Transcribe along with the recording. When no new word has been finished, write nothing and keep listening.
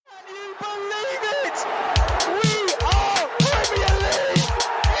it! We are Premier League!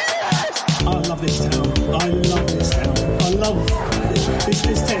 Yes! I love this town. I love this town. I love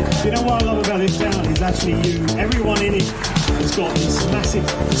this town. You know what I love about this town is actually you. Everyone in it has got these massive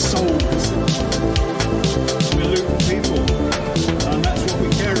souls. We're Luton people, and that's what we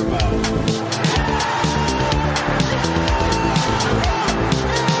care about.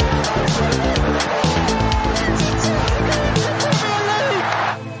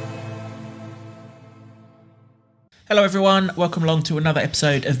 Hello everyone, welcome along to another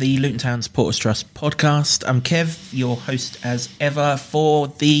episode of the Luton Town Supporters Trust podcast. I'm Kev, your host as ever for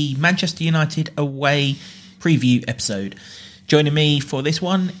the Manchester United away preview episode. Joining me for this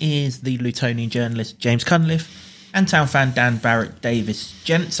one is the Lutonian journalist James Cunliffe and town fan Dan Barrett-Davis.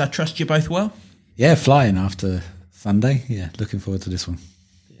 Gents, I trust you both well? Yeah, flying after Sunday. Yeah, looking forward to this one.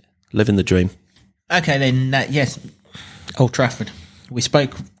 Living the dream. Okay then, yes, Old Trafford. We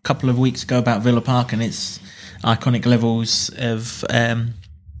spoke a couple of weeks ago about Villa Park and its iconic levels of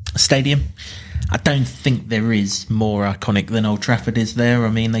stadium. I don't think there is more iconic than Old Trafford is there. I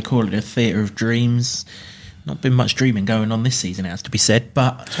mean, they call it a theatre of dreams. Not been much dreaming going on this season, it has to be said.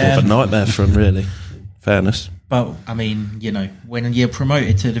 But More of a nightmare for them, really. Fairness. But, I mean, you know, when you're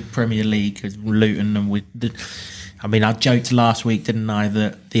promoted to the Premier League as Luton, and I joked last week, didn't I,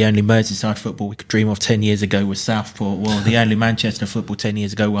 that the only Merseyside football we could dream of 10 years ago was Southport. Well, the only Manchester football 10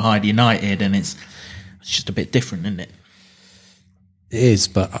 years ago were Hyde United, and it's just a bit different, isn't it? It is,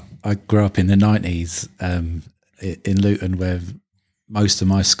 but I grew up in the 90s in Luton, where most of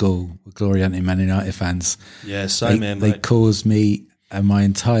my school were Gloriante Man United fans. Yeah, same here, mate. They caused me and my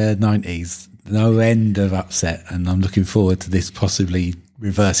entire 90s no end of upset, and I'm looking forward to this possibly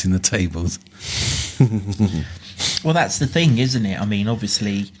reversing the tables. Well, that's the thing, isn't it? I mean,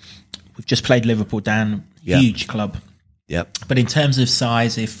 obviously, we've just played Liverpool down, huge club. Yep. But in terms of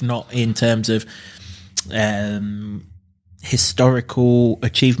size, if not in terms of historical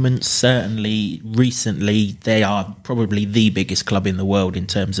achievements, certainly recently, they are probably the biggest club in the world in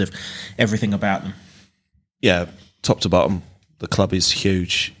terms of everything about them. Yeah, top to bottom, the club is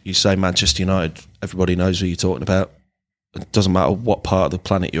huge. You say Manchester United, everybody knows who you're talking about. It doesn't matter what part of the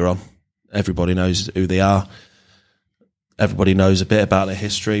planet you're on. Everybody knows who they are. Everybody knows a bit about their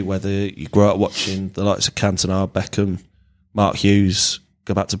history, whether you grew up watching the likes of Cantona, Beckham, Mark Hughes,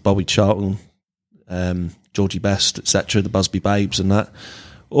 go back to Bobby Charlton, Georgie Best, etc., the Busby Babes and that,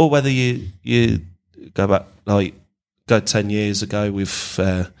 or whether you go back, go 10 years ago with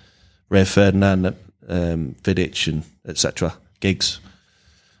Ray Ferdinand, Vidic and etc., Giggs.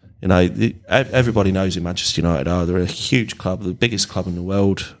 You know, everybody knows who Manchester United are. They're a huge club, the biggest club in the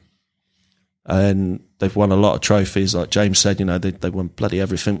world, and they've won a lot of trophies. Like James said, you know, they won bloody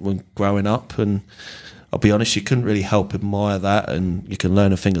everything when growing up, and I'll be honest, you couldn't really help admire that, and you can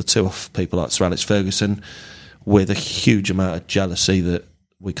learn a thing or two off people like Sir Alex Ferguson with a huge amount of jealousy that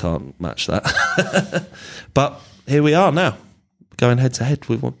we can't match that. But here we are now, going head to head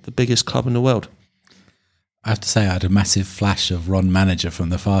with the biggest club in the world. I have to say, I had a massive flash of Ron Manager from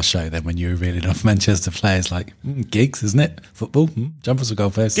the Fast Show then when you were reeling off Manchester players like, Giggs, isn't it? Football? Jumpers will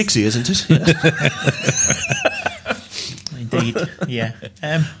go first. Giggsy, isn't it? Indeed, yeah.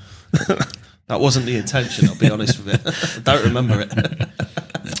 That wasn't the intention, I'll be honest with it. I don't remember it.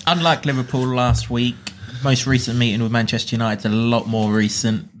 Unlike Liverpool last week, most recent meeting with Manchester United, a lot more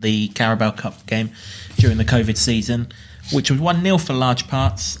recent, the Carabao Cup game during the COVID season, which was 1-0 for large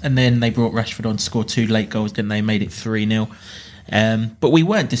parts, and then they brought Rashford on to score 2 late goals, didn't they? Made it 3-0. But we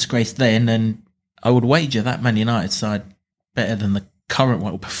weren't disgraced then, and I would wager that Man United side better than the current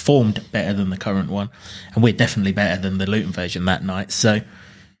one, or performed better than the current one, and we're definitely better than the Luton version that night. So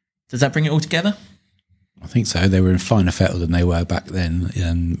does that bring it all together? I think so. They were in finer fettle than they were back then,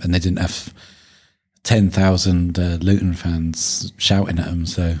 and they didn't have 10,000 Luton fans shouting at them.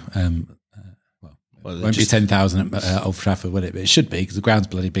 So, it won't be 10,000 at Old Trafford, will it? But it should be, because the ground's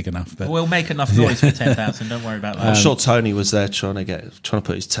bloody big enough. But we'll make enough noise for 10,000. Don't worry about that. I'm sure Tony was there trying to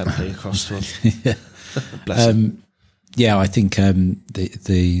put his 10p across to him. Bless him. Yeah, I think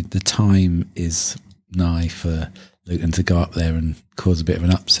the time is nigh for Luton to go up there and cause a bit of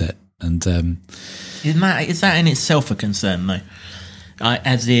an upset. And is that in itself a concern, though?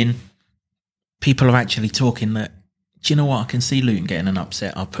 As in, people are actually talking that, do you know what, I can see Luton getting an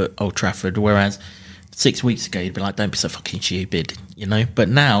upset up at Old Trafford, whereas 6 weeks ago you'd be like, don't be so fucking stupid, you know? But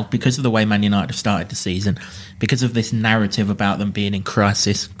now, because of the way Man United have started the season, because of this narrative about them being in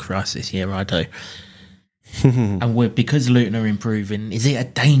crisis, yeah, righto, and because Luton are improving, is it a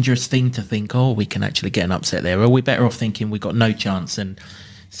dangerous thing to think, oh, we can actually get an upset there? Or are we better off thinking we've got no chance and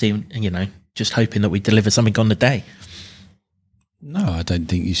seeing, you know, just hoping that we deliver something on the day? No, I don't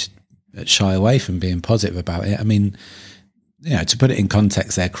think you should shy away from being positive about it. I mean, to put it in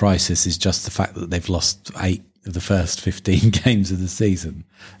context, their crisis is just the fact that they've lost 8 of the first 15 games of the season.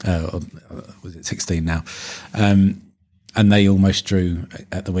 Or was it 16 now? And they almost drew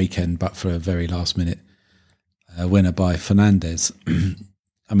at the weekend, but for a very last minute winner by Fernandes.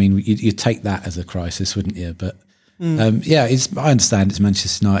 I mean, you'd take that as a crisis, wouldn't you? But I understand it's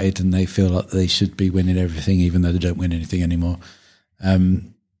Manchester United and they feel like they should be winning everything, even though they don't win anything anymore.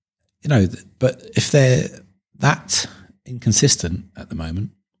 But if they're that inconsistent at the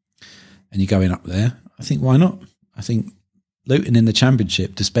moment and you're going up there, I think why not? I think Luton in the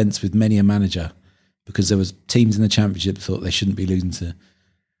Championship dispensed with many a manager because there was teams in the Championship that thought they shouldn't be losing to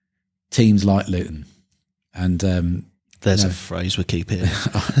teams like Luton. And there's a phrase we keep here.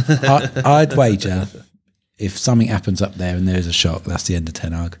 I'd wager if something happens up there and there is a shock, that's the end of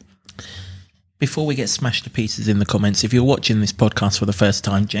Ten Hag. Before we get smashed to pieces in the comments, if you're watching this podcast for the first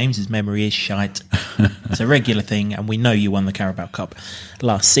time, James's memory is shite. It's a regular thing, and we know you won the Carabao Cup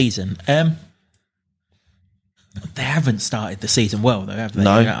last season. They haven't started the season well, though, have they?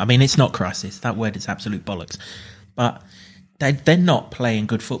 No. I mean, it's not crisis. That word is absolute bollocks. But they're not playing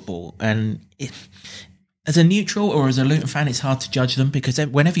good football. And as a neutral or as a Luton fan, it's hard to judge them because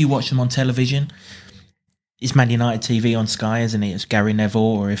whenever you watch them on television, it's Man United TV on Sky, isn't it? It's Gary Neville,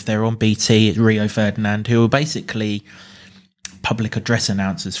 or if they're on BT, it's Rio Ferdinand, who are basically public address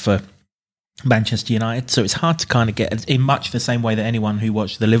announcers for Manchester United. So it's hard to kind of get in much the same way that anyone who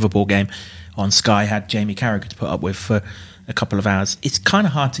watched the Liverpool game on Sky had Jamie Carragher to put up with for a couple of hours. It's kind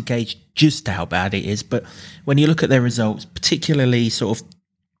of hard to gauge just how bad it is. But when you look at their results, particularly sort of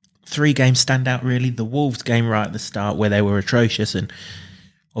 3 games stand out really. The Wolves game right at the start where they were atrocious, and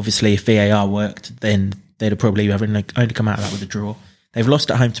obviously if VAR worked, then they'd have probably only come out of that with a draw. They've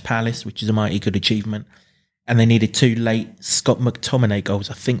lost at home to Palace, which is a mighty good achievement. And they needed 2 late Scott McTominay goals,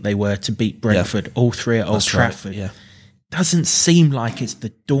 I think they were, to beat Brentford, all 3 at Old Trafford. Right, yeah. Doesn't seem like it's the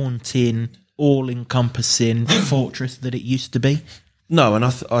daunting, all-encompassing fortress that it used to be. No, and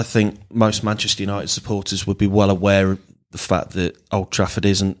I think most Manchester United supporters would be well aware of the fact that Old Trafford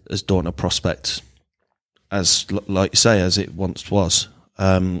isn't as daunting a prospect as, like you say, as it once was.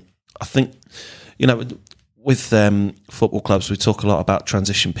 I think, with football clubs, we talk a lot about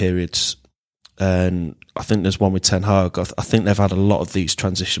transition periods, and I think there's one with Ten Hag. I think they've had a lot of these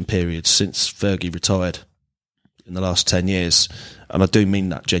transition periods since Fergie retired in the last 10 years, and I do mean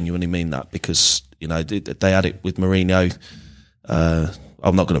that, genuinely mean that, because they had it with Mourinho.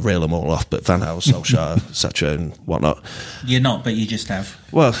 I'm not going to reel them all off, but Van Gaal, Solskjaer, etc. and whatnot. You're not, but you just have.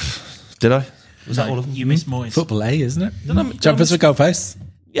 Well, did I? Was that all of them? You missed Moyes. Football A, isn't it? Jumpers for goalposts.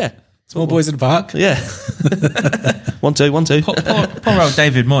 Yeah. Small boys in the park. Yeah. 1-2. Poor old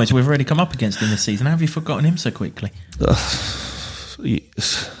David Moyes. We've already come up against him this season. How have you forgotten him so quickly? The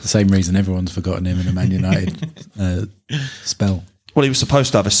same reason everyone's forgotten him in a Man United spell. Well, he was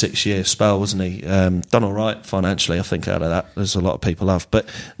supposed to have a 6-year spell, wasn't he? Done all right financially, I think, out of that. There's a lot of people have. But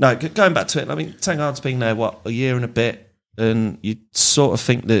no, going back to it, I mean, Ten Hag's been there, a year and a bit, and you sort of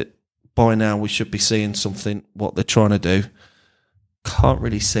think that by now we should be seeing something, what they're trying to do. Can't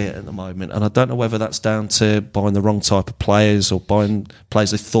really see it at the moment, and I don't know whether that's down to buying the wrong type of players or buying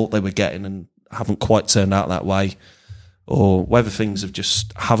players they thought they were getting and haven't quite turned out that way, or whether things have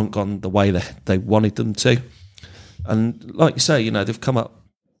just haven't gone the way they wanted them to. And like you say, they've come up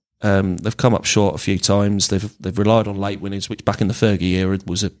short a few times. They've relied on late winners, which back in the Fergie era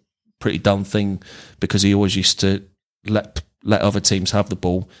was a pretty dumb thing because he always used to let other teams have the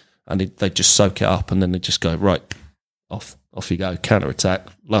ball and they'd just soak it up and then they'd just go right off you go, counter attack,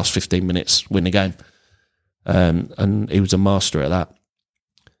 last 15 minutes, win the game. And he was a master at that.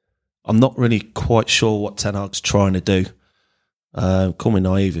 I'm not really quite sure what Ten Hag's trying to do. Call me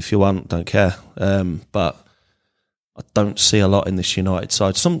naive if you want, don't care. But I don't see a lot in this United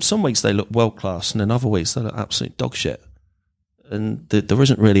side. Some weeks they look world class, and then other weeks they look absolute dog shit. And there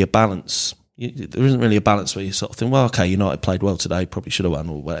isn't really a balance. There isn't really a balance where you sort of think, well, okay, United played well today, probably should have won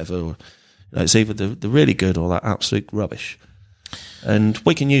or whatever. Or, it's either the really good or that absolute rubbish. And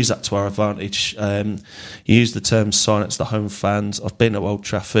we can use that to our advantage. You use the term silence the home fans. I've been at Old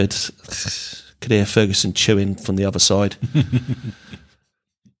Trafford. Could hear Ferguson chewing from the other side.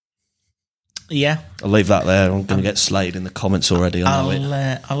 Yeah. I'll leave that there. I'm going to get slayed in the comments already. I'll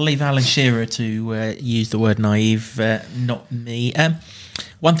leave Alan Shearer to use the word naive, not me.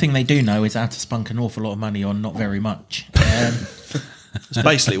 One thing they do know is how to spunk an awful lot of money on not very much. It's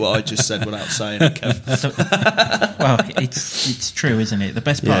basically what I just said without saying it, Kev. Well, it's true, isn't it? The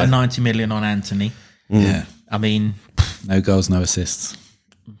best part of 90 million on Anthony. Yeah. I mean... No goals, no assists.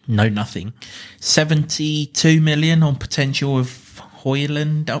 No nothing. 72 million on potential of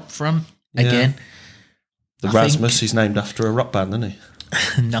Hoyland up front again. The Rasmus, he's named after a rock band, isn't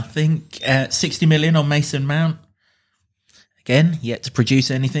he? Nothing. 60 million on Mason Mount. Again, yet to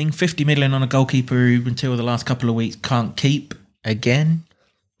produce anything. 50 million on a goalkeeper who, until the last couple of weeks, can't keep. Again.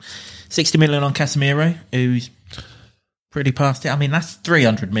 60 million on Casemiro, who's pretty past it. I mean, that's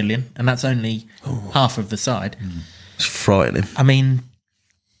 300 million, and that's only half of the side. It's frightening. I mean,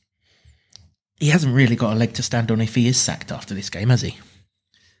 he hasn't really got a leg to stand on if he is sacked after this game, has he?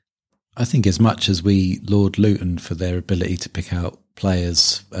 I think as much as we laud Luton for their ability to pick out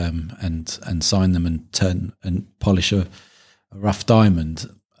players and sign them and turn and polish a rough diamond,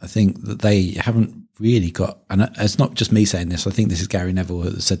 I think that they haven't really got, and it's not just me saying this, I think this is Gary Neville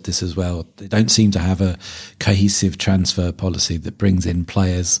that said this as well, they don't seem to have a cohesive transfer policy that brings in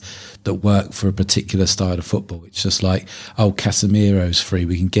players that work for a particular style of football. It's just like, oh, Casemiro's free,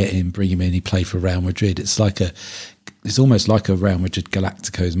 we can get him, bring him in, he played for Real Madrid. It's almost like a Real Madrid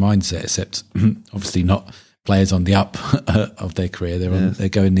Galacticos mindset, except obviously not players on the up of their career. They're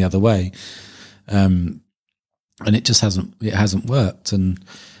going the other way, and it just hasn't worked. And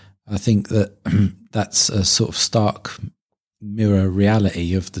I think that that's a sort of stark mirror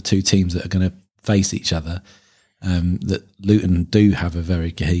reality of the two teams that are going to face each other. That Luton do have a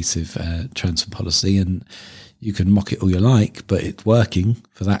very cohesive transfer policy, and you can mock it all you like, but it's working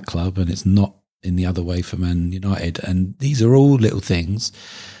for that club, and it's not in the other way for Man United. And these are all little things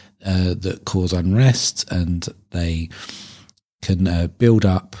that cause unrest, and they can build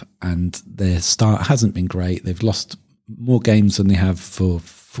up, and their start hasn't been great. They've lost more games than they have for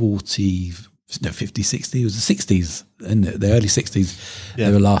 50, 60. It was the 60s, in the early 60s.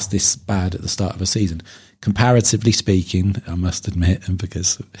 They were last this bad at the start of a season. Comparatively speaking, I must admit, and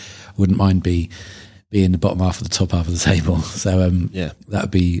because I wouldn't mind be in the bottom half of the top half of the table. So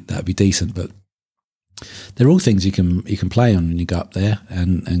that'd be decent. But they're all things you can play on when you go up there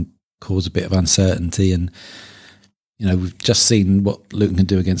and cause a bit of uncertainty. And we've just seen what Luton can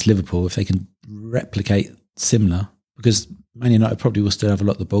do against Liverpool. If they can replicate similar, because Man United probably will still have a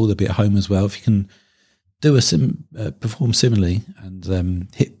lot of the ball, they'll be at home as well. If you can do perform similarly and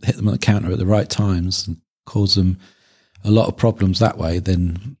hit them on the counter at the right times and cause them a lot of problems that way,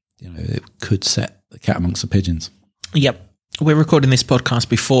 then it could set the cat amongst the pigeons. Yep. We're recording this podcast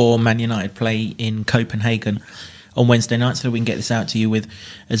before Man United play in Copenhagen on Wednesday night, so we can get this out to you with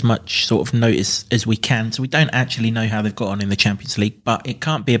as much sort of notice as we can. So we don't actually know how they've got on in the Champions League, but it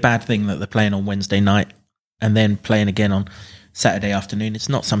can't be a bad thing that they're playing on Wednesday night and then playing again on Saturday afternoon. It's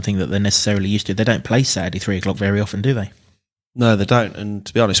not something that they're necessarily used to. They don't play Saturday 3:00 very often, do they? No, they don't. And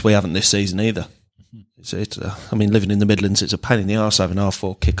to be honest, we haven't this season either. I mean, living in the Midlands, it's a pain in the arse having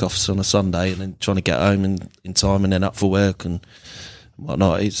 4:30 kickoffs on a Sunday and then trying to get home in time and then up for work and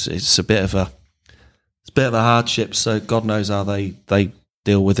whatnot. It's a bit of a hardship. So God knows how they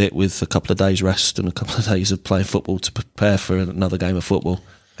deal with it, with a couple of days rest and a couple of days of playing football to prepare for another game of football.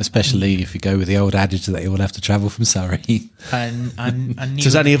 Especially if you go with the old adage that you all have to travel from Surrey. And I knew,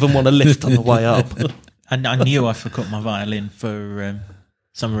 does any of them want to lift on the way up? And I knew I forgot my violin for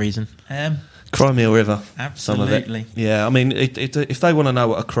some reason. Crimea River. Absolutely. Some of it. Yeah, I mean, if they want to know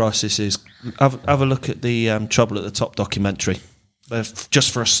what a crisis is, have a look at the Trouble at the Top documentary,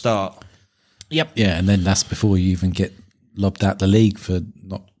 just for a start. Yep. Yeah, and then that's before you even get lobbed out the league for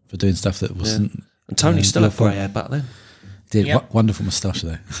doing stuff that wasn't. Yeah. And Tony still had grey hair back then. Did wonderful moustache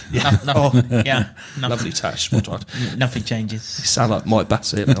though. Yeah, Lovely tash. Nothing changes. You sound like Mike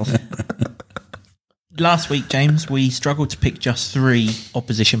Bassett now. Last week, James, we struggled to pick just 3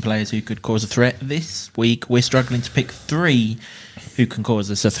 opposition players who could cause a threat. This week, we're struggling to pick 3 who can cause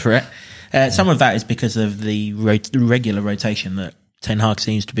us a threat. Some of that is because of the regular rotation that Ten Hag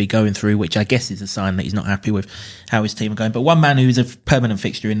seems to be going through, which I guess is a sign that he's not happy with how his team are going. But one man who's a permanent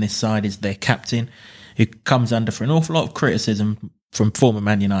fixture in this side is their captain, who comes under for an awful lot of criticism from former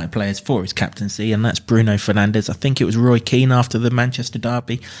Man United players for his captaincy, and that's Bruno Fernandes. I think it was Roy Keane after the Manchester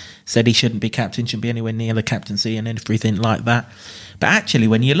derby said he shouldn't be captain, shouldn't be anywhere near the captaincy and everything like that. But actually,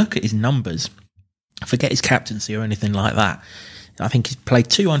 when you look at his numbers, forget his captaincy or anything like that, I think he's played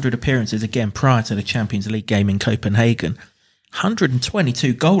 200 appearances again prior to the Champions League game in Copenhagen.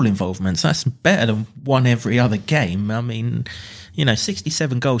 122 goal involvements. That's better than one every other game. I mean,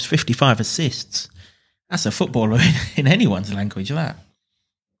 67 goals, 55 assists. That's a footballer in anyone's language, that.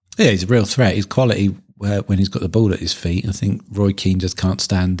 Yeah, he's a real threat. His quality when he's got the ball at his feet. I think Roy Keane just can't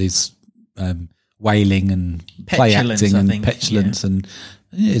stand his wailing and play acting and petulance, and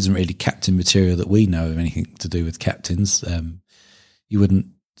it isn't really captain material that we know of anything to do with captains. You wouldn't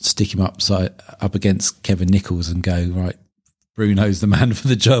stick him up against Kevin Nichols and go, right, Bruno's the man for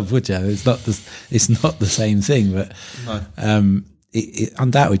the job, would you? It's not the same thing, but no.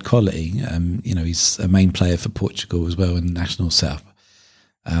 undoubted quality. He's a main player for Portugal as well in the national setup.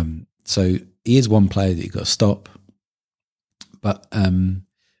 So he is one player that you've got to stop. But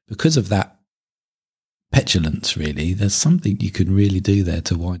because of that petulance, really, there's something you can really do there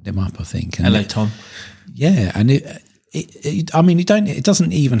to wind him up, I think. And Hello, Tom. Yeah, and it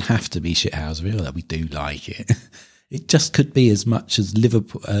doesn't even have to be shithousery, although we do like it. It just could be as much as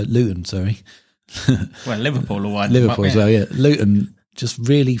Luton, sorry. Well, Liverpool will wind Liverpool them up, as well, yeah. Luton just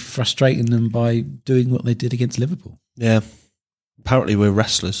really frustrating them by doing what they did against Liverpool. Yeah. Apparently we're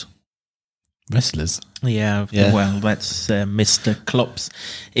wrestlers. Wrestlers? Yeah. Well, that's Mr. Klopp's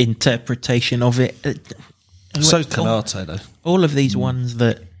interpretation of it. So Canate, though. All of these ones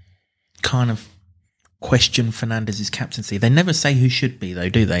that kind of question Fernandez's captaincy, they never say who should be, though,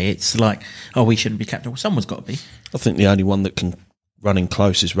 do they? It's like, oh, we shouldn't be captain. Well, someone's got to be. I think the only one that can run in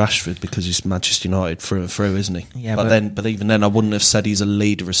close is Rashford, because he's Manchester United through and through, isn't he? Yeah, but even then, I wouldn't have said he's a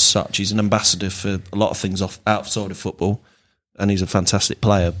leader as such. He's an ambassador for a lot of things outside of football, and he's a fantastic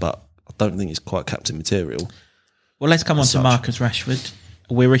player, but I don't think he's quite captain material. Well, let's come on to Marcus Rashford.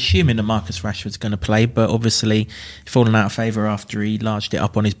 We're assuming that Marcus Rashford's going to play, but obviously fallen out of favour after he larged it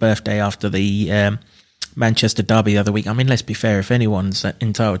up on his birthday after the Manchester derby the other week. I mean, let's be fair, if anyone's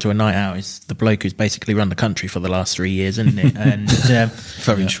entitled to a night out, it's the bloke who's basically run the country for the last 3 years, isn't it? And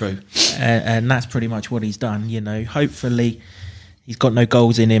Very true. And that's pretty much what he's done. Hopefully he's got no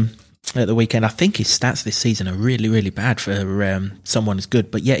goals in him at the weekend. I think his stats this season are really, really bad for someone as good.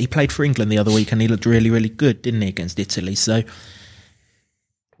 But yeah, he played for England the other week and he looked really, really good, didn't he, against Italy? So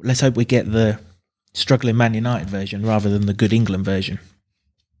let's hope we get the struggling Man United version rather than the good England version.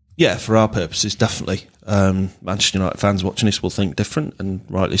 Yeah, for our purposes, definitely. Manchester United fans watching this will think different, and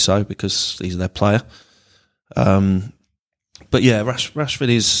rightly so, because he's their player. But yeah, Rashford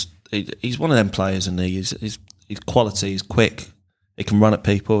he's one of them players, and he's quality, he's quick, he can run at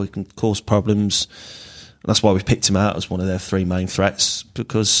people, he can cause problems. And that's why we picked him out as one of their three main threats,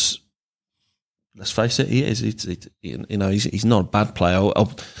 because let's face it, he is. He's not a bad player.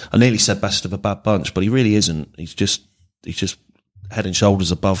 I nearly said best of a bad bunch, but he really isn't. He's just head and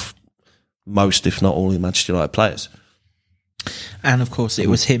shoulders above most, if not all, of the Manchester United players. And of course, it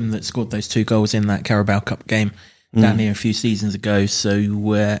was him that scored those 2 goals in that Carabao Cup game down here a few seasons ago. So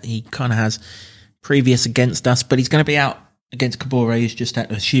he kind of has previous against us, but he's going to be out against Kabore, who's just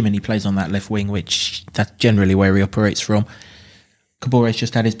assuming he plays on that left wing, which that's generally where he operates from. Kabore's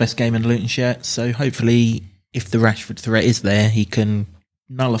just had his best game in the Luton shirt, so hopefully, if the Rashford threat is there, he can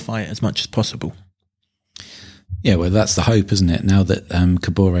nullify it as much as possible. Yeah, well, that's the hope, isn't it? Now that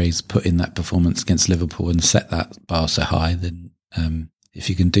Kabore's put in that performance against Liverpool and set that bar so high, then if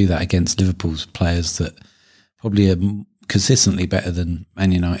you can do that against Liverpool's players that probably are consistently better than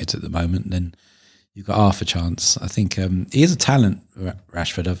Man United at the moment, then you've got half a chance. I think he is a talent,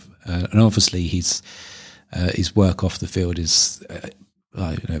 Rashford, and obviously his work off the field is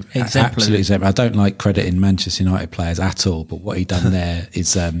absolutely exemplary. I don't like crediting Manchester United players at all, but what he done there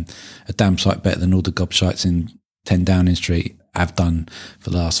is a damn sight better than all the gobshites in 10 Downing Street have done for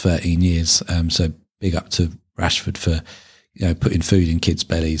the last 13 years. So big up to Rashford for putting food in kids'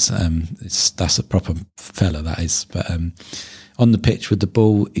 bellies. That's a proper fella, that is. But on the pitch with the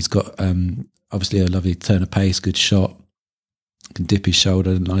ball, he's got obviously a lovely turn of pace, good shot, can dip his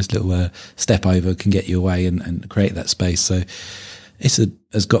shoulder, nice little step over, can get you away and create that space. So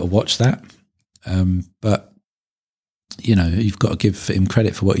has got to watch that. But you've got to give him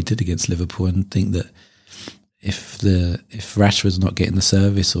credit for what he did against Liverpool, and think that if Rashford's not getting the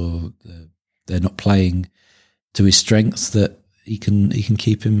service or they're not playing to his strengths, that he can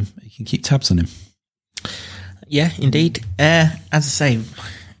keep tabs on him. Yeah, indeed. As I say,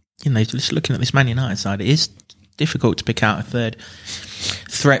 just looking at this Man United side, it is difficult to pick out a third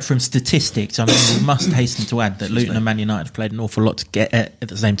threat from statistics. I mean, we must hasten to add that Luton and Man United have played an awful lot to get at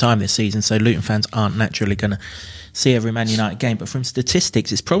the same time this season, so Luton fans aren't naturally going to see every Man United game. But from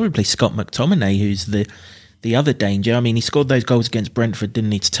statistics, it's probably Scott McTominay who's the other danger. I mean, he scored those goals against Brentford,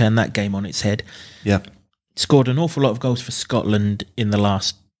 didn't he, to turn that game on its head. Yeah. Scored an awful lot of goals for Scotland in the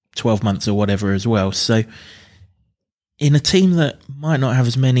last 12 months or whatever as well. So in a team that might not have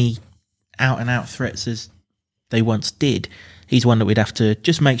as many out-and-out threats as they once did, he's one that we'd have to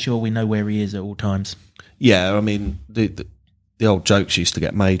just make sure we know where he is at all times. Yeah, I mean, the old jokes used to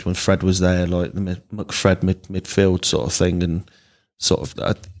get made when Fred was there, like the McFred midfield sort of thing, and sort of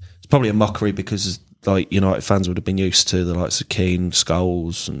it's probably a mockery because like United fans would have been used to the likes of Keane,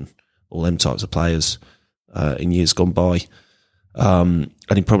 Scholes, and all them types of players in years gone by, and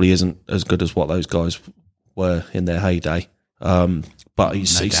he probably isn't as good as what those guys were in their heyday. But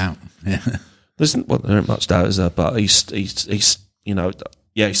he's no doubt. Yeah. There isn't much doubt, is there? But he's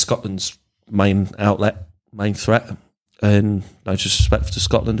he's Scotland's main outlet, main threat, and no disrespect to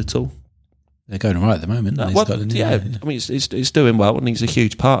Scotland at all. They're going all right at the moment. Scotland, I mean, he's doing well, and he's a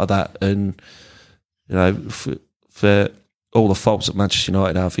huge part of that. And for all the faults that Manchester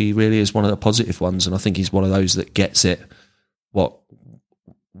United have, he really is one of the positive ones, and I think he's one of those that gets it. What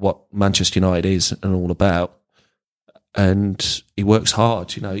Manchester United is and all about, and he works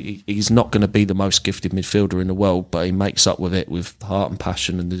hard. He's not going to be the most gifted midfielder in the world, but he makes up with it with heart and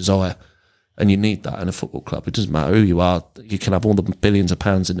passion and desire. And you need that in a football club. It doesn't matter who you are. You can have all the billions of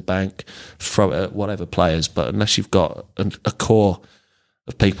pounds in the bank, throw it at whatever players, but unless you've got a core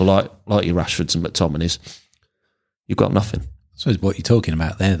of people like your Rashfords and McTominays, you've got nothing. I suppose what you're talking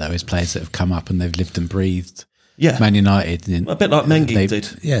about there, though, is players that have come up and they've lived and breathed. Yeah, Man United, a bit like Mengi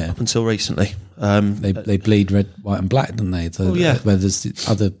did. Up until recently, they bleed red, white, and black, don't they? So where there's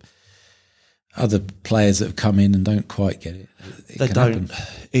other players that have come in and don't quite get it. They don't.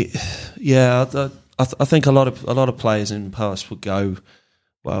 I think a lot of players in the past would go,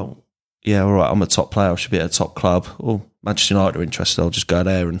 well, yeah, all right, I'm a top player, I should be at a top club. Or Manchester United are interested, I'll just go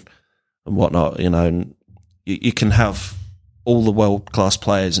there and whatnot. And you can have all the world class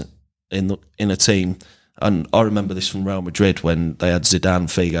players in a team. And I remember this from Real Madrid when they had Zidane,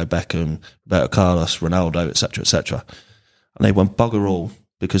 Figo, Beckham, Roberto Carlos, Ronaldo, etc., etc. And they went bugger all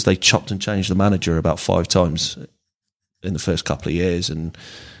because they chopped and changed the manager about 5 times in the first couple of years, and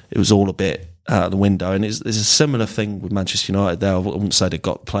it was all a bit out of the window. And there's a similar thing with Manchester United there. I wouldn't say they've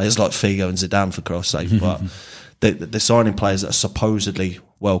got players like Figo and Zidane, for Christ's sake, but they're signing players that are supposedly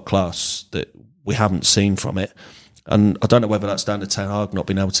world class that we haven't seen from it. And I don't know whether that's down to Ten Hag not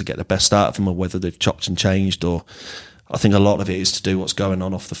being able to get the best out of them, or whether they've chopped and changed, or I think a lot of it is to do what's going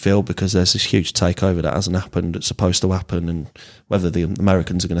on off the field, because there's this huge takeover that hasn't happened, that's supposed to happen, and whether the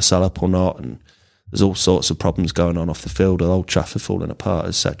Americans are going to sell up or not, and there's all sorts of problems going on off the field, Old Trafford falling apart,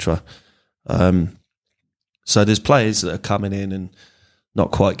 etc. So there's players that are coming in and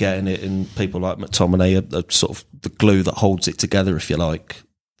not quite getting it, and people like McTominay are sort of the glue that holds it together, if you like.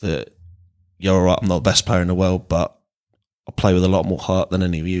 That you're all right, I'm not the best player in the world, but I play with a lot more heart than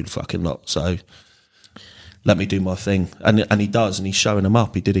any of you fucking lot, so let me do my thing. And he does, and he's showing them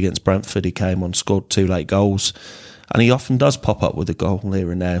up. He did against Brentford, he came on, scored 2 late goals, and he often does pop up with a goal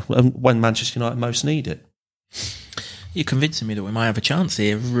here and there when Manchester United most need it. You're convincing me that we might have a chance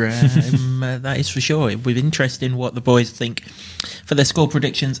here. That is for sure. With interest in what the boys think for their score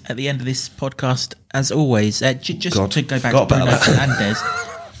predictions at the end of this podcast, as always. Just to go back to Bruno Fernandes.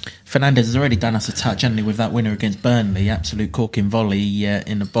 Fernandes has already done us a touch, hasn't he, with that winner against Burnley, absolute corking volley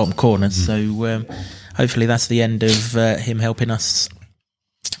in the bottom corner. So hopefully that's the end of him helping us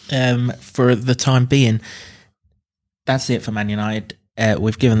for the time being. That's it for Man United.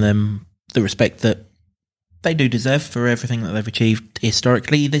 We've given them the respect that they do deserve for everything that they've achieved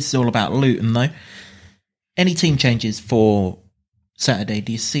historically. This is all about Luton, though. Any team changes for Saturday?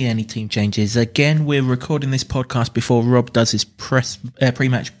 Do you see any team changes? Again, we're recording this podcast before Rob does his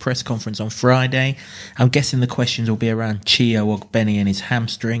pre-match press conference on Friday. I'm guessing the questions will be around Chio Ogbeni and his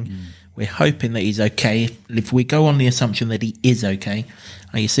hamstring. We're hoping that he's okay. If we go on the assumption that he is okay,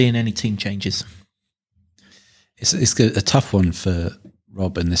 are you seeing any team changes? It's a tough one for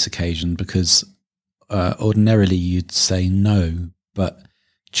Rob on this occasion, because ordinarily you'd say no, but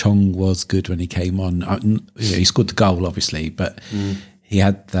Chong was good when he came on. He scored the goal, obviously, but he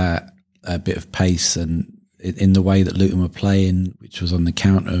had that bit of pace, and in the way that Luton were playing, which was on the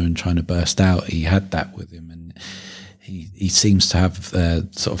counter and trying to burst out, he had that with him, and he seems to have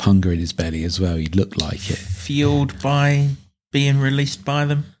sort of hunger in his belly as well. He looked like it. Fueled by being released by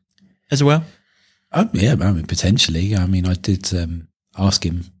them as well? Yeah, I mean, potentially. I mean, I did ask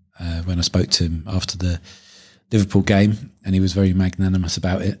him when I spoke to him after the Liverpool game, and he was very magnanimous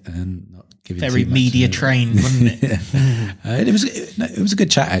about it and not giving very too much media trained, wasn't it? It was a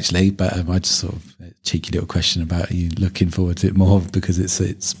good chat, actually, but I just sort of a cheeky little question about, are you looking forward to it more because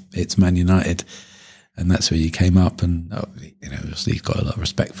it's Man United, and that's where you came up, and obviously you've got a lot of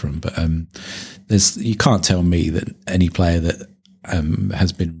respect for him, but you can't tell me that any player that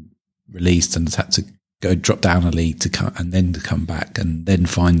has been released and has had to go drop down a league to come back and then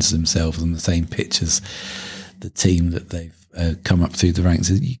finds themselves on the same pitch as the team that they've come up through the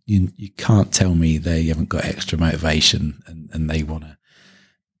ranks. You can't tell me they haven't got extra motivation and they want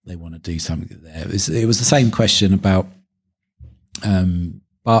to do something there. It was the same question about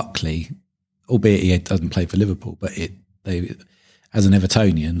Barkley, albeit he doesn't play for Liverpool, but as an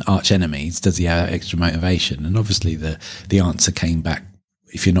Evertonian, arch enemies, does he have extra motivation? And obviously the answer came back: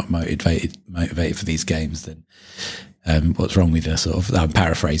 if you're not motivated for these games, then what's wrong with you? Sort of, I'm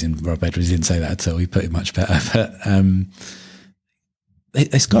paraphrasing Rob Edwards, he didn't say that at all. He put it much better. But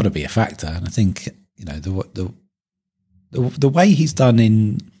it's got to be a factor. And I think, you know, the way he's done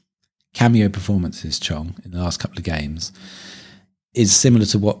in cameo performances, Chong, in the last couple of games is similar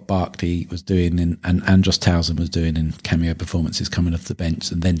to what Barkley was doing and Andros Townsend was doing in cameo performances, coming off the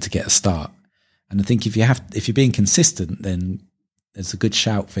bench and then to get a start. And I think if you're being consistent, then there's a good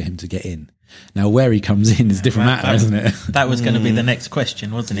shout for him to get in. Now, where he comes in is a different matter, isn't it? That was going to be the next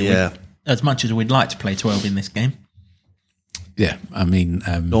question, wasn't it? Yeah. As much as we'd like to play 12 in this game. Yeah, I mean,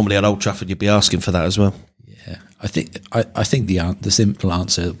 Normally at Old Trafford, you'd be asking for that as well. yeah, I think the simple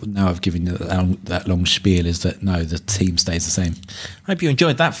answer, now I've given you that long spiel, is that no, the team stays the same. Hope you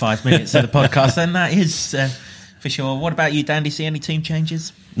enjoyed that 5 minutes of the podcast. And that is for sure. What about you, Dan? Do you see any team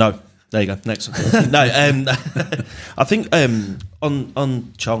changes? No. There you go. Next one. No, I think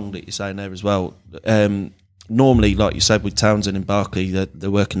on Chong that you're saying there as well, normally, like you said, with Townsend and Barkley,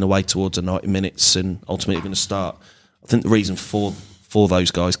 they're working their way towards the 90 minutes and ultimately going to start. I think the reason for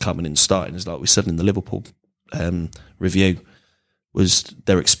those guys coming in and starting is, like we said in the Liverpool review, was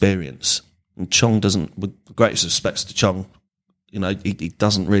their experience. And Chong doesn't, with the greatest respects to Chong, you know, he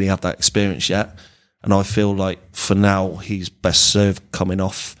doesn't really have that experience yet. And I feel like for now, he's best served coming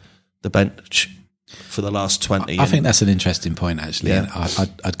off the bench for the last 20. I think that's an interesting point, actually. Yeah.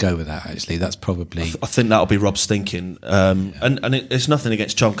 I'd go with that, actually. That's probably... I think that'll be Rob's thinking. And it's nothing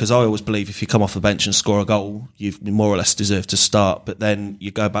against Chong, because I always believe if you come off the bench and score a goal, you've more or less deserved to start. But then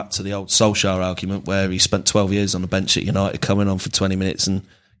you go back to the old Solskjaer argument where he spent 12 years on the bench at United, coming on for 20 minutes and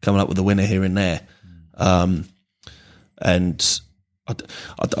coming up with a winner here and there. And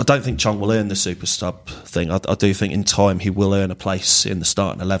I don't think Chong will earn the super sub thing. I do think in time he will earn a place in the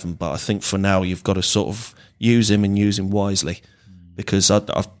starting 11, but I think for now you've got to sort of use him and use him wisely, because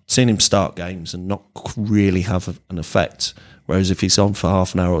I've seen him start games and not really have an effect, whereas if he's on for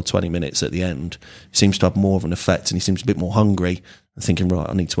half an hour or 20 minutes at the end, he seems to have more of an effect and he seems a bit more hungry and thinking, right,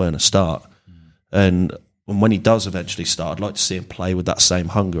 I need to earn a start. And when he does eventually start, I'd like to see him play with that same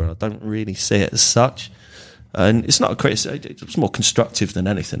hunger, and I don't really see it as such. And it's not a criticism, it's more constructive than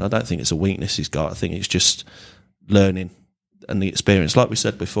anything. I don't think it's a weakness he's got. I think it's just learning and the experience. Like we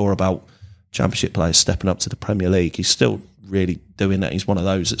said before about Championship players stepping up to the Premier League, he's still really doing that. He's one of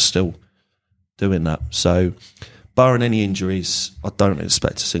those that's still doing that. So, barring any injuries, I don't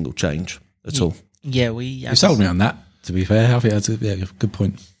expect a single change at all. Yeah, you sold me on that, to be fair. I think that's a good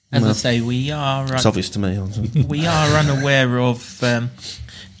point. As I say, we are... It's obvious to me. We are unaware of...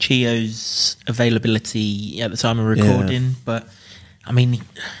 Chio's availability at the time of recording, but I mean,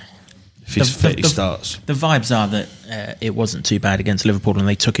 if he's fit, he starts. The vibes are that it wasn't too bad against Liverpool, and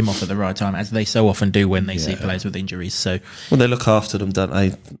they took him off at the right time, as they so often do when they see players with injuries. So, well, they look after them, don't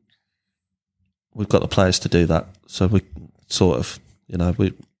they? We've got the players to do that, so we sort of, you know,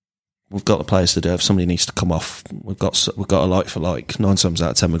 we've got the players to do it. If somebody needs to come off, we've got a like for like. 9 times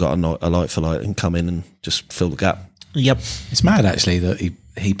out of 10, we've got a like for like and come in and just fill the gap. Yep, it's mad actually that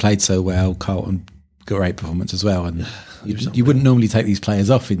he played so well. Carlton, great performance as well, and you wouldn't normally take these players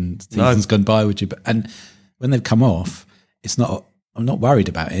off in seasons gone by, would you? And when they've come off, it's not. I'm not worried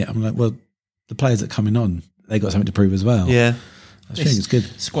about it. I'm like, well, the players that are coming on, they got something to prove as well. Yeah, I think it's good.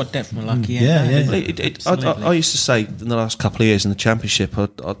 Squad depth, Malaki. I used to say in the last couple of years in the Championship,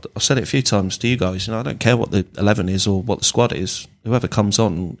 I've said it a few times to you guys. You know, I don't care what the 11 is or what the squad is. Whoever comes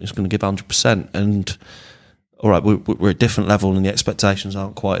on is going to give 100%. And all right, we're at a different level and the expectations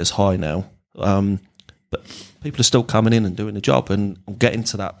aren't quite as high now. But people are still coming in and doing the job, and getting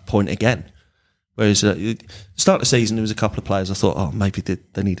to that point again. Whereas at the start of the season, there was a couple of players I thought, oh, maybe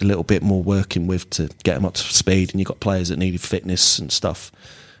they need a little bit more working with to get them up to speed, and you've got players that needed fitness and stuff.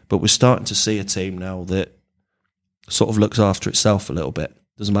 But we're starting to see a team now that sort of looks after itself a little bit.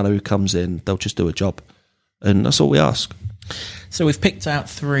 Doesn't matter who comes in, they'll just do a job. And that's all we ask. So we've picked out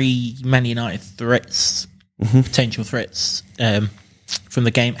 3 Man United threats, potential threats from the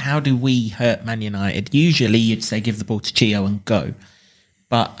game. How do we hurt Man United? Usually you'd say give the ball to Chio and go.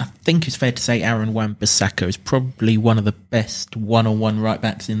 But I think it's fair to say Aaron Wan-Bissaka is probably one of the best one-on-one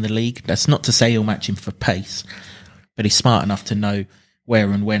right-backs in the league. That's not to say he'll match him for pace, but he's smart enough to know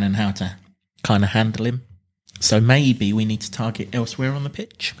where and when and how to kind of handle him. So maybe we need to target elsewhere on the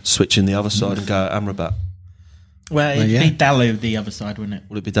pitch. Switching the other side and go Amrabat. Well, it'd be Dallo the other side, wouldn't it?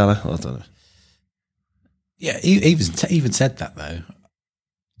 Would it be Dallo? I don't know. Yeah, he even said that though.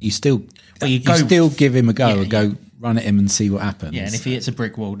 You still give him a go, go run at him and see what happens. Yeah, and if he hits a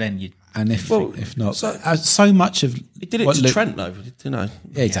brick wall, then you. And if not, so much of he did it to Trent though, you know.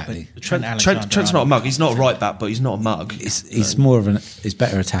 Yeah, exactly. Trent's not a mug. He's not a right back, but he's not a mug. He's more of he's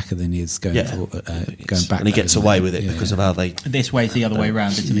better attacker than he is going back, and he gets away with it because of how they. This way is the other way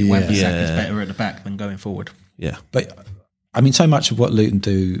round, isn't it? Wan-Bissaka is better at the back than going forward. Yeah, but I mean, so much of what Luton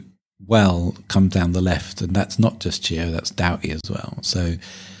do well come down the left, and that's not just Chio, that's Doughty as well. So it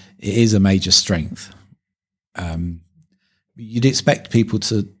is a major strength. You'd expect people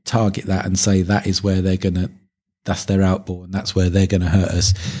to target that and say that is where that's their outball and that's where they're going to hurt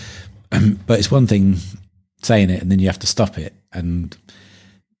us. But it's one thing saying it and then you have to stop it. And,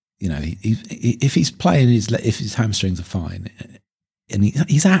 you know, if he's playing, if his hamstrings are fine and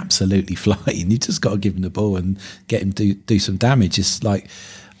he's absolutely flying, you just got to give him the ball and get him to do some damage. It's like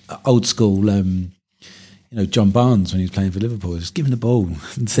old school, John Barnes when he was playing for Liverpool, just give him the ball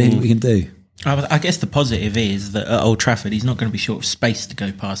and see what we can do. I guess the positive is that at Old Trafford, he's not going to be short of space to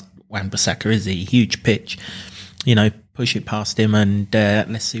go past Wan-Bissaka, is he? Huge pitch. You know, push it past him and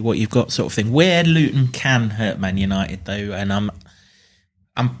let's see what you've got, sort of thing. Where Luton can hurt Man United, though, and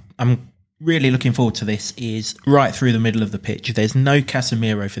I'm really looking forward to this, is right through the middle of the pitch. There's no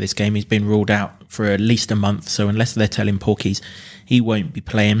Casemiro for this game. He's been ruled out for at least a month, so unless they're telling Porkies, he won't be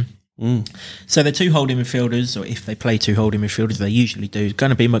playing. So the two holding midfielders, or if they play two holding midfielders, they usually do, is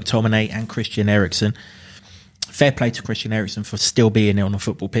going to be McTominay and Christian Eriksen. Fair play to Christian Eriksen for still being on a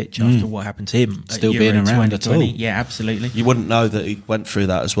football pitch after what happened to him. Still being around at all. Yeah, absolutely. You wouldn't know that he went through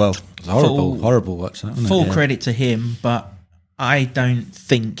that as well. It's horrible watch that, wasn't it? Full credit to him, but I don't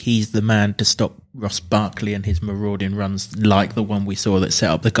think he's the man to stop Ross Barkley and his marauding runs like the one we saw that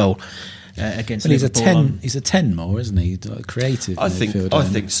set up the goal against Liverpool. He's a 10 more, isn't he? Like creative. I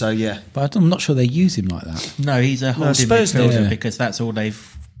think so, yeah. But I'm not sure they use him like that. No, he's a holding midfielder because that's all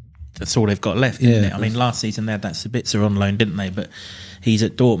they've got left, isn't it? I mean, last season they had that Sabitzer on loan, didn't they? But he's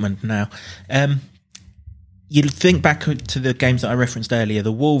at Dortmund now. You think back to the games that I referenced earlier,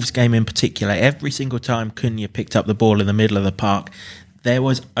 the Wolves game in particular, every single time Cunha picked up the ball in the middle of the park, there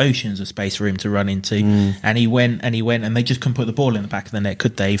was oceans of space for him to run into. And he went, and they just couldn't put the ball in the back of the net,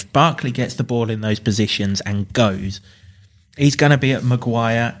 could they? If Barkley gets the ball in those positions and goes, he's going to be at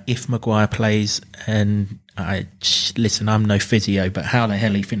Maguire if Maguire plays. And I'm no physio, but how the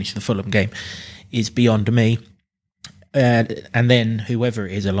hell he finished the Fulham game is beyond me. And then whoever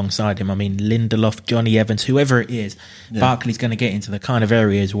it is alongside him, I mean, Lindelof, Johnny Evans, whoever it is, Barkley's going to get into the kind of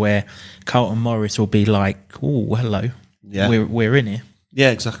areas where Carlton Morris will be like, oh, hello, we're in here.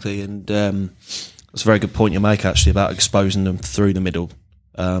 Yeah, exactly. And that's a very good point you make, actually, about exposing them through the middle.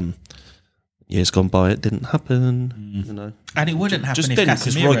 Years gone by, it didn't happen, you know. And it wouldn't happen just if didn't,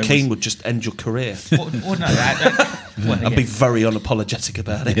 Casemiro because Roy Keane would just end your career. I'd be very unapologetic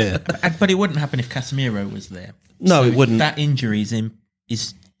about it. Yeah. But it wouldn't happen if Casemiro was there. No, it wouldn't. That injury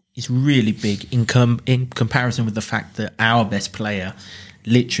is really big in comparison with the fact that our best player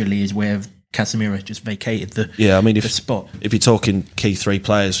literally is where Casemiro just vacated the spot. If you're talking key three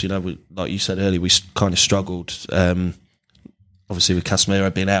players, you know, like you said earlier, we kind of struggled. Obviously, with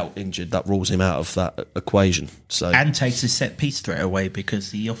Casemiro being out injured, that rules him out of that equation. And takes his set piece threat away because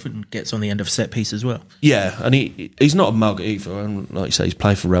he often gets on the end of set piece as well. Yeah, and he's not a mug either. And like you say, he's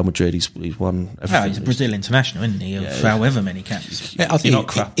played for Real Madrid. He's won everything. Well, he's a Brazil international, isn't he? However many caps. Yeah, I think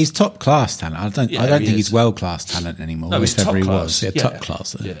he's top class talent. I don't think he's world class talent anymore. No, he's top class. Top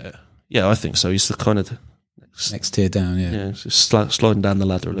class. Yeah, I think so. He's the kind of next tier down. Yeah, just sliding down the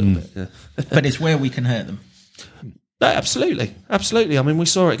ladder a little bit. Yeah. But it's where we can hurt them. No, absolutely. I mean, we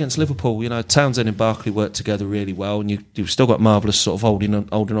saw it against Liverpool. You know, Townsend and Barkley worked together really well, and you've still got Marvellous sort of holding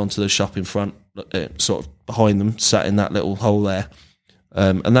on to the shop in front, sort of behind them, sat in that little hole there,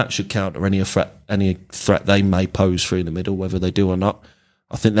 and that should counter any threat they may pose through the middle, whether they do or not.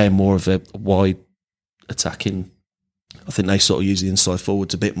 I think they're more of a wide attacking. I think they sort of use the inside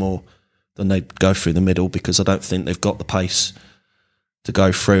forwards a bit more than they go through the middle, because I don't think they've got the pace to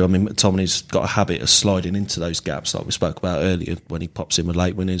go through. I mean, McTominay's got a habit of sliding into those gaps like we spoke about earlier when he pops in with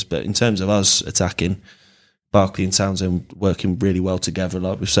late winners. But in terms of us attacking, Barkley and Townsend working really well together,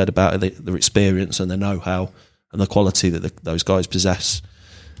 like we've said about their experience and their know-how and the quality that those guys possess.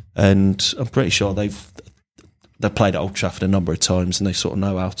 And I'm pretty sure they've played at Old Trafford a number of times, and they sort of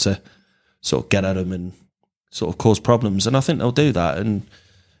know how to sort of get at them and sort of cause problems. And I think they'll do that. And,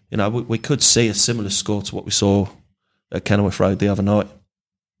 you know, we could see a similar score to what we saw at Kenilworth Road the other night.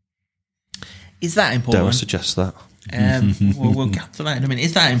 Is that important? Dare I suggest that? We'll get to that in a minute.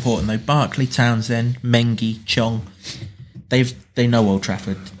 Is that important though? Barkley, Townsend, Mengi, Chong, they know Old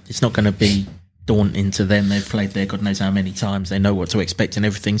Trafford. It's not going to be daunting to them. They've played there God knows how many times. They know what to expect and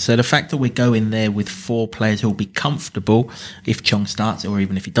everything. So the fact that we go in there with four players who'll be comfortable, if Chong starts or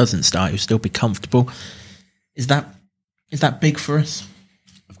even if he doesn't start, he'll still be comfortable. Is that big for us?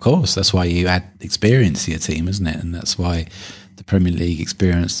 Of course, that's why you add experience to your team, isn't it? And that's why the Premier League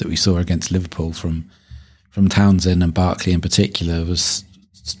experience that we saw against Liverpool from Townsend and Barkley in particular was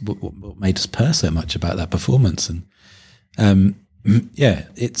what made us purr so much about that performance. And Yeah,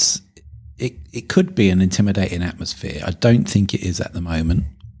 it could be an intimidating atmosphere. I don't think it is at the moment,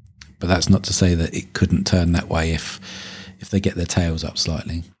 but that's not to say that it couldn't turn that way if they get their tails up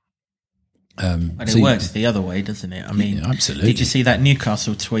slightly. And it works the other way, doesn't it? I mean, yeah, absolutely. Did you see that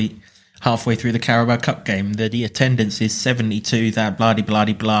Newcastle tweet halfway through the Carabao Cup game that the attendance is 72, that blah de blah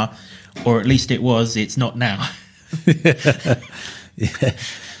de blah, or at least it was. It's not now. Yeah.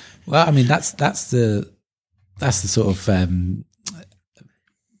 Well, I mean, that's the sort of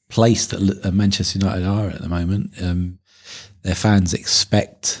place that Manchester United are at the moment. Their fans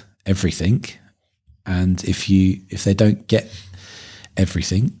expect everything, and if they don't get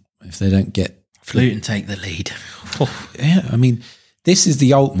everything, if they don't get Luton take the lead. Yeah, I mean, this is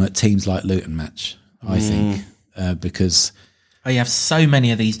the ultimate teams like Luton match, I think, because you have so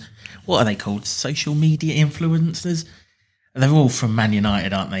many of these. What are they called? Social media influencers. They're all from Man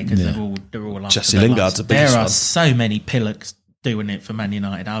United, aren't they? Because they're all after Jesse Lingard's the biggest There are one. so many pillocks doing it for Man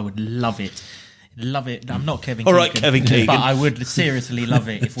United. I would love it. Love it. I'm not Kevin All Keegan. right, Kevin Keegan. But I would seriously love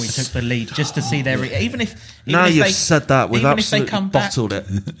it if we took the lead just to see their... Even if You've they, said that, we've even if they absolutely come back, bottled it.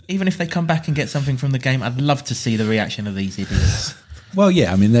 Even if they come back and get something from the game, I'd love to see the reaction of these idiots. well,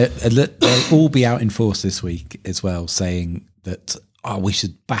 yeah, I mean, they'll all be out in force this week as well, saying that we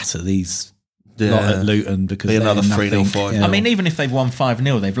should batter these lot at Luton because Be they're another 3-0 nothing. fight. Yeah. I mean, even if they've won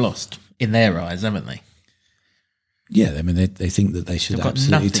 5-0, they've lost in their eyes, haven't they? Yeah, I mean, they think that they should They've got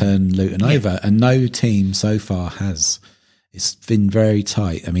absolutely nothing. turn Luton over, and no team so far has. It's been very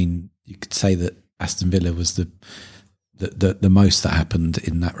tight. I mean, you could say that Aston Villa was the most that happened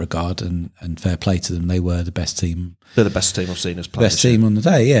in that regard, and fair play to them. They were the best team. They're the best team I've seen as players. Best team on the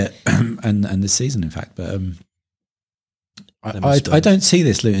day, yeah, and this season, in fact. But I don't see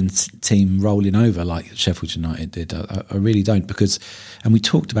this Luton team rolling over like Sheffield United did. I really don't, because, and we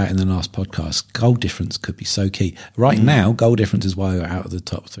talked about in the last podcast, goal difference could be so key. Right now, goal difference is why we're out of the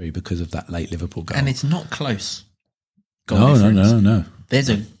top three because of that late Liverpool goal. And it's not close. No.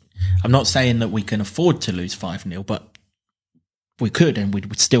 I'm not saying that we can afford to lose 5-0, but we could, and we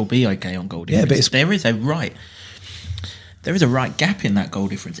would still be okay on goal difference. Yeah, but there is a right gap in that goal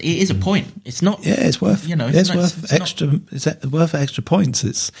difference. It is a point. It's not. Yeah, it's worth. It's worth extra. It's worth extra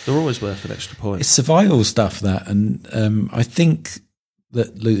points. They're always worth an extra point. It's survival stuff, that, and I think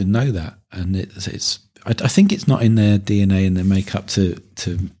that Luton know that, and it's. I think it's not in their DNA and their makeup to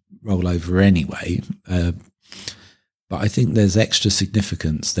roll over anyway. But I think there's extra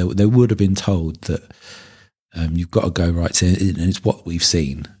significance. They would have been told that you've got to go right to, and it's what we've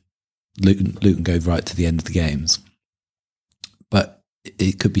seen. Luton go right to the end of the games. But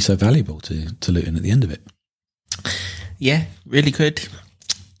it could be so valuable to Luton at the end of it. Yeah, really could.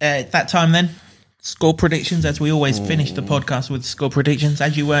 That time then, score predictions, as we always finish the podcast with score predictions.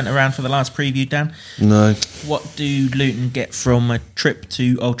 As you weren't around for the last preview, Dan. No. What do Luton get from a trip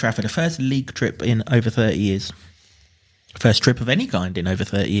to Old Trafford? A first league trip in over 30 years. First trip of any kind in over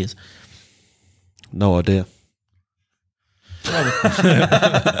 30 years. No idea.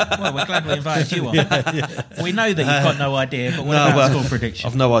 Well, we're glad we invited you on. We know that you've got no idea, but what about score prediction?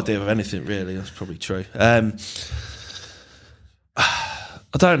 I've no idea of anything, really. That's probably true. I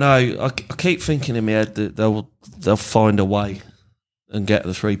don't know. I keep thinking in my head that they'll find a way and get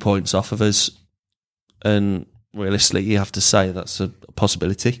the 3 points off of us. And realistically, you have to say that's a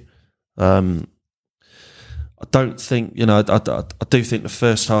possibility. I don't think, I do think the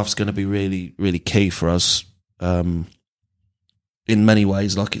first half's going to be really, really key for us. In many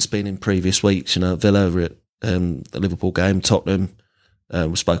ways, like it's been in previous weeks, Villa at the Liverpool game, Tottenham.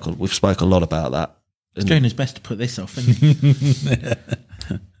 We've spoken a lot about that. He's doing his best to put this off, isn't he?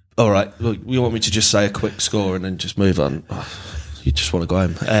 All right, look, you want me to just say a quick score and then just move on? Oh, you just want to go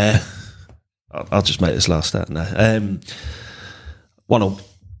home. I'll just make this last out now. 1-0.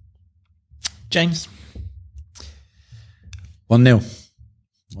 James? 1-0.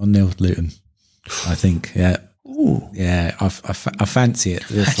 1-0 Luton, I think, yeah. Ooh. Yeah, I fancy it.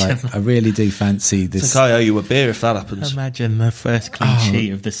 It's like, I really do fancy I this. think I owe you a beer if that happens. Imagine the first clean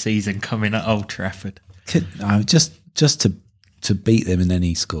sheet of the season coming at Old Trafford. Just to beat them in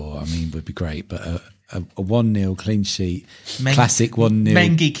any score, I mean, would be great. But a 1-0 clean sheet, classic 1-0.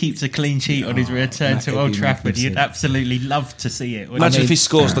 Mengi keeps a clean sheet on his return to Old Trafford. magnificent. You'd absolutely love to see it. Imagine if he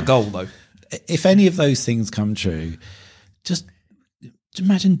scores the goal, though. If any of those things come true, just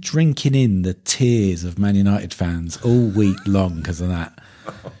imagine drinking in the tears of Man United fans all week long because of that.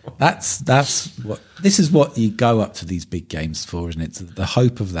 This is what you go up to these big games for, isn't it? The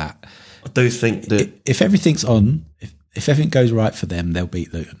hope of that. I do think that If everything's on, if everything goes right for them, they'll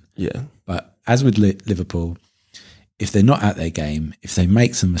beat Luton. yeah, But as with Liverpool, if they're not at their game, if they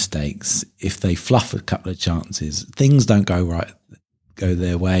make some mistakes, if they fluff a couple of chances, things don't go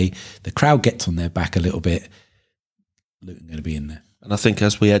their way, the crowd gets on their back a little bit, Luton going to be in there. And I think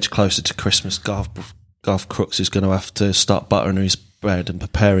as we edge closer to Christmas, Garth Crooks is going to have to start buttering his bread and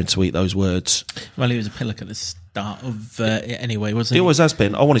preparing to eat those words. Well, he was a pillock at the start of it anyway, wasn't he? He always has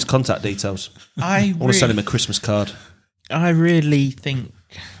been. I want his contact details. I want to send him a Christmas card. I really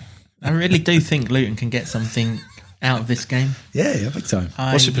do think Luton can get something out of this game. Yeah, big time.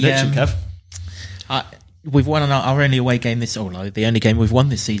 What's your prediction, Kev? We've won our only away game the only game we've won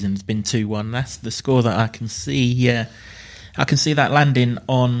this season has been 2-1. That's the score that I can see. Yeah, I can see that landing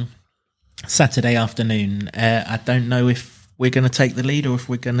on Saturday afternoon. I don't know if we're going to take the lead or if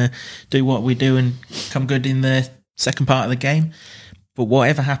we're going to do what we do and come good in the second part of the game. But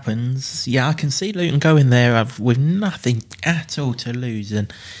whatever happens, yeah, I can see Luton going there with nothing at all to lose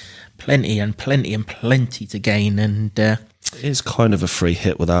and plenty to gain. And it is kind of a free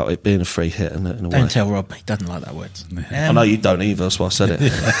hit without it being a free hit, in a way. Don't tell Rob, he doesn't like that word. I know you don't either, that's why I said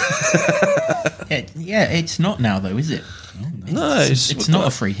it. Yeah, it's not now though, is it? No, it's not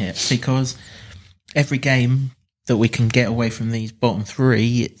a free hit, because every game that we can get away from these bottom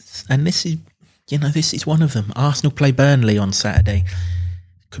three, this is one of them. Arsenal play Burnley on Saturday.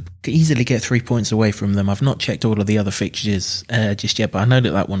 Could easily get 3 points away from them. I've not checked all of the other fixtures just yet, but I know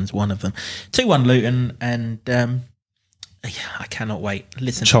that one's one of them. 2-1 Luton, and I cannot wait.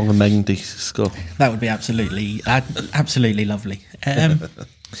 Listen, Chong and Mendy score. That would be absolutely lovely.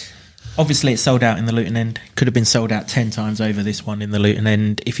 Obviously, it's sold out in the Luton end. Could have been sold out 10 times over this one in the Luton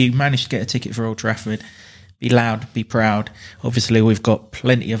end. If you manage to get a ticket for Old Trafford, be loud, be proud. Obviously, we've got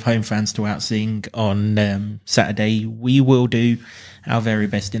plenty of home fans to outsing on Saturday. We will do our very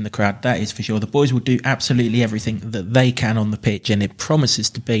best in the crowd, that is for sure. The boys will do absolutely everything that they can on the pitch, and it promises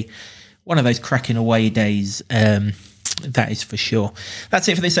to be one of those cracking away days. That is for sure. That's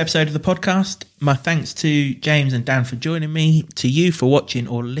it for this episode of the podcast. My thanks to James and Dan for joining me, to you for watching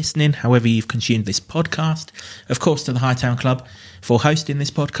or listening, however you've consumed this podcast. Of course, to the Hightown Club for hosting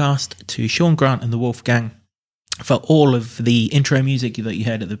this podcast, to Sean Grant and the Wolfgang for all of the intro music that you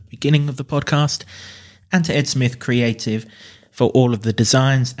heard at the beginning of the podcast, and to Ed Smith Creative for all of the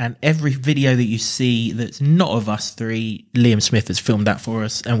designs and every video that you see that's not of us three. Liam Smith has filmed that for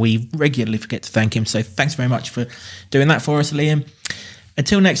us, and we regularly forget to thank him. So thanks very much for doing that for us, Liam.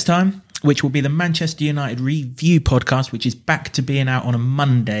 Until next time, which will be the Manchester United Review podcast, which is back to being out on a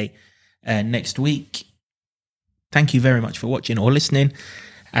Monday next week. Thank you very much for watching or listening,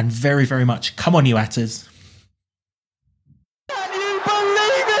 and very, very much come on, you Atters. Can you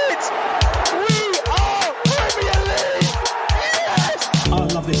believe it? We are Premier League! Yes! I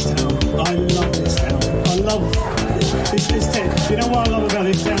love this town. I love this town. I love this town. You know what I love about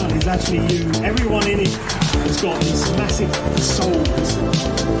this town is actually you. Everyone in it has got this massive soul.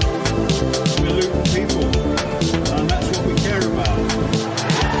 We're Luton people.